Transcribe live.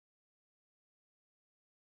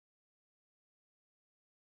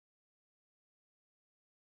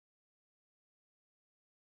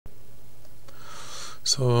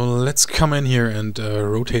So let's come in here and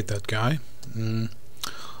rotate that guy.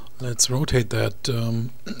 Let's rotate that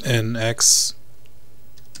in X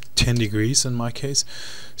 10 degrees in my case,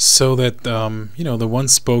 so that you know, the one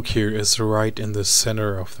spoke here is right in the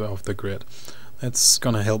center of the grid. That's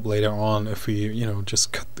gonna help later on if we, you know,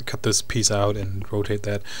 just cut this piece out and rotate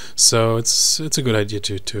that. So it's a good idea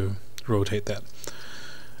to rotate that.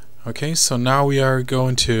 Okay, so now we are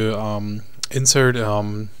going to insert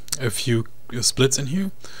a few splits in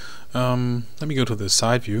here. Let me go to the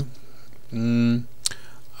side view.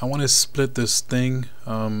 I want to split this thing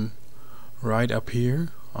right up here,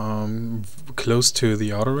 close to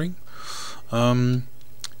the outer ring, and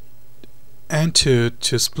to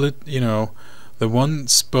split, you know, the one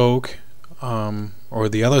spoke or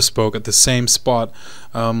the other spoke at the same spot.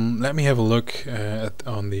 Let me have a look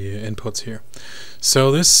on the inputs here.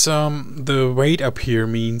 So this the weight up here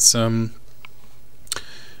means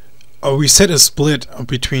we set a split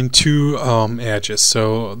between two edges.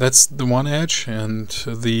 So that's the one edge, and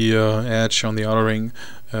the edge on the outer ring,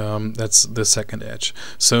 that's the second edge.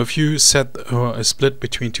 So if you set a split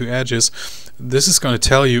between two edges, this is going to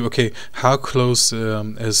tell you, okay, how close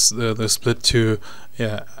is the split to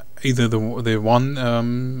either the one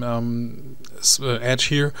edge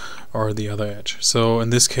here or the other edge. So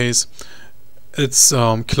in this case, it's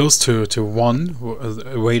close to 1.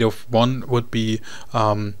 A weight of 1 would be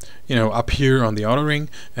you know, up here on the outer ring,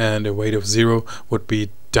 and a weight of 0 would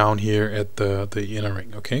be down here at the inner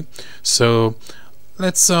ring. Okay, so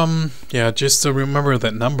let's just remember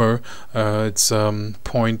that number. It's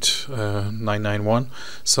 0.991.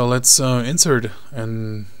 So let's insert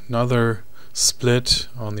another split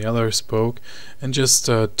on the other spoke and just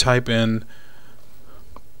type in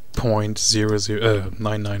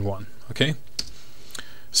 0.991. Okay,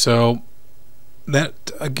 so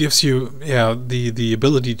that gives you the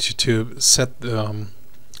ability to set a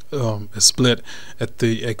split at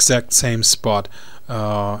the exact same spot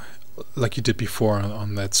like you did before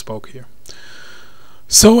on that spoke here.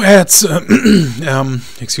 So let's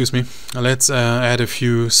excuse me, let's add a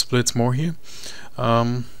few splits more here.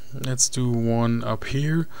 Let's do one up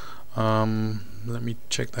here. Let me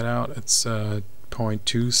check that out. It's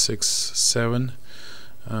 0.267.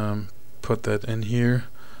 Put that in here.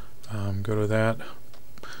 Go to that.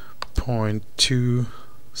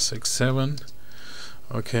 0.267.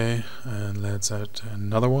 Okay, and let's add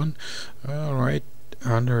another one. Right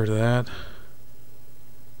under that.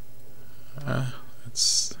 I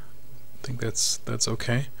think that's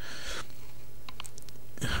okay.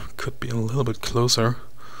 Could be a little bit closer.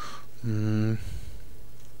 Like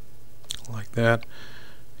that.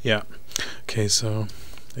 Yeah. Okay, so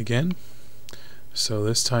again, so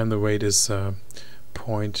this time the weight is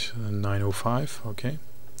 0.905. okay,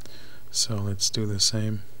 so let's do the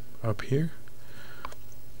same up here.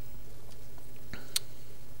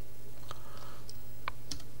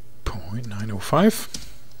 .905.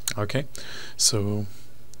 Okay, so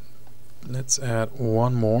let's add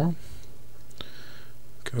one more.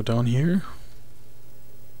 Go down here.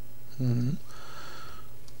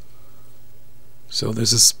 So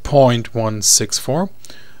this is 0.164,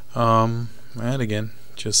 and again,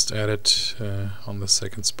 just add it on the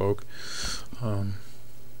second spoke. Oh,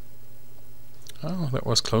 that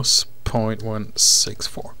was close.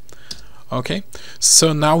 0.164. Okay,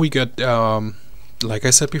 so now we got, like I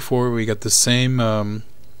said before, we got the same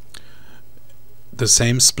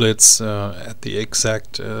splits at the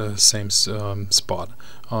exact same spot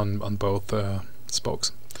on both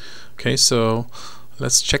spokes. Okay, so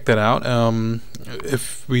let's check that out.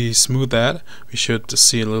 If we smooth that, we should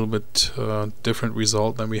see a little bit different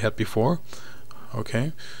result than we had before.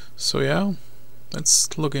 Okay, so yeah,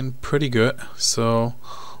 that's looking pretty good. So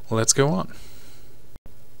let's go on.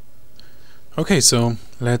 Okay, so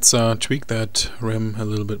let's tweak that rim a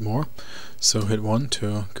little bit more. So hit 1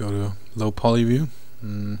 to go to low poly view.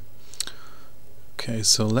 Okay,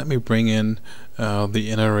 so let me bring in the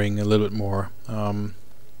inner ring a little bit more.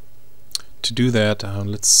 To do that,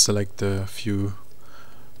 let's select a few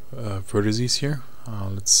vertices here.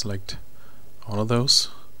 Let's select all of those,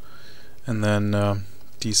 and then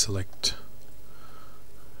deselect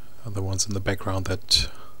the ones in the background that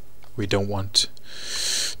we don't want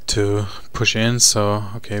to push in. So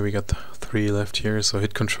okay, we got 3 left here, so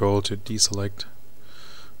hit Control to deselect.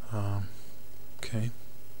 Okay,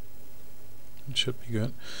 it should be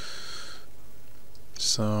good.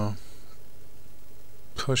 So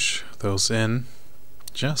push those in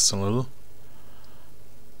just a little.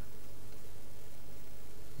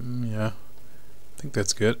 Yeah, I think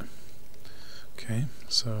that's good. Okay,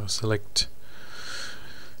 so select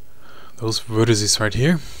those vertices right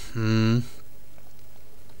here.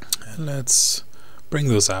 And let's bring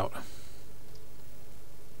those out.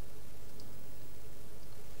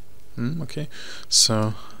 Okay,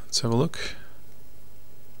 so let's have a look.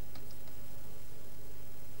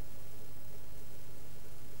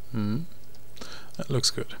 That looks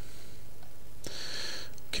good.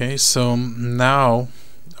 Okay, so now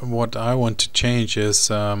what I want to change is,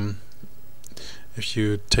 if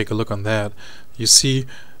you take a look on that, you see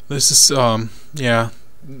this is yeah,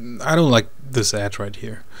 I don't like this edge right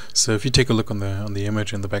here. So if you take a look on the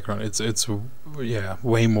image in the background, it's yeah,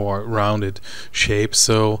 way more rounded shape.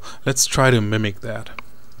 So let's try to mimic that.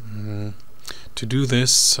 To do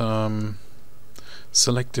this,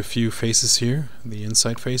 select a few faces here, the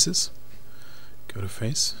inside faces. Go to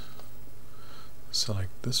face. Select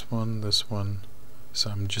this one, this one. So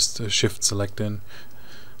I'm just shift selecting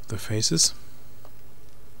the faces.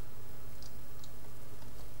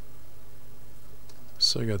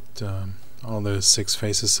 So I got all the 6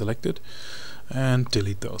 faces selected, and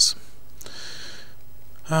delete those.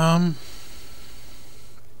 Okay,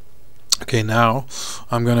 now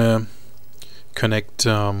I'm gonna connect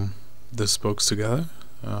the spokes together.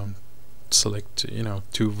 Select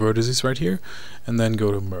 2 vertices right here, and then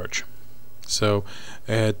go to merge. So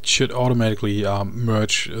it should automatically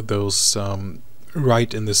merge those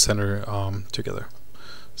right in the center together.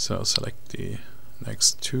 So select the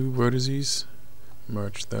next 2 vertices,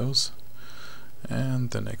 merge those,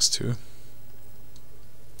 and the next 2.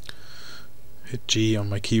 Hit G on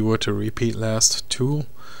my keyboard to repeat last tool,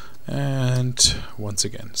 and once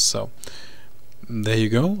again. So there you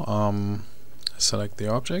go. Select the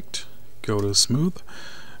object, go to smooth,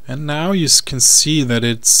 and now you can see that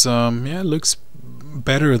it's yeah, it looks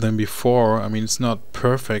better than before. I mean, it's not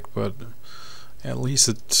perfect, but at least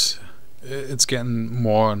it's getting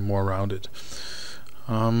more and more rounded.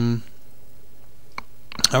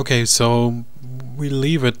 Okay, so we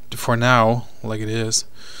leave it for now like it is.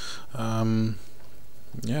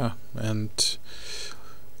 Yeah, and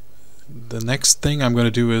the next thing I'm going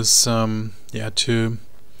to do is yeah, to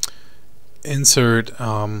insert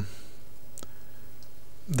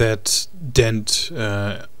that dent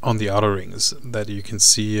on the outer rings that you can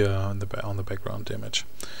see on the background image.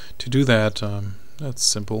 To do that, that's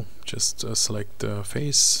simple. Just select the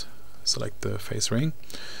face, select the face ring,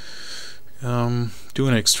 do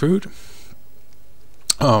an extrude,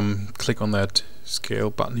 click on that scale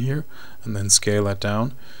button here, and then scale that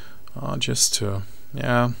down, just to,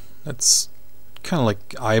 yeah, let's kind of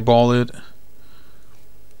like eyeball it.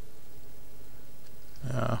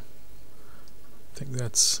 Yeah, I think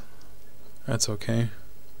that's okay.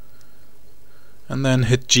 And then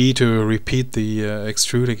hit G to repeat the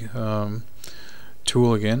extrude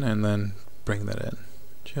tool again, and then bring that in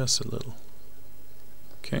just a little.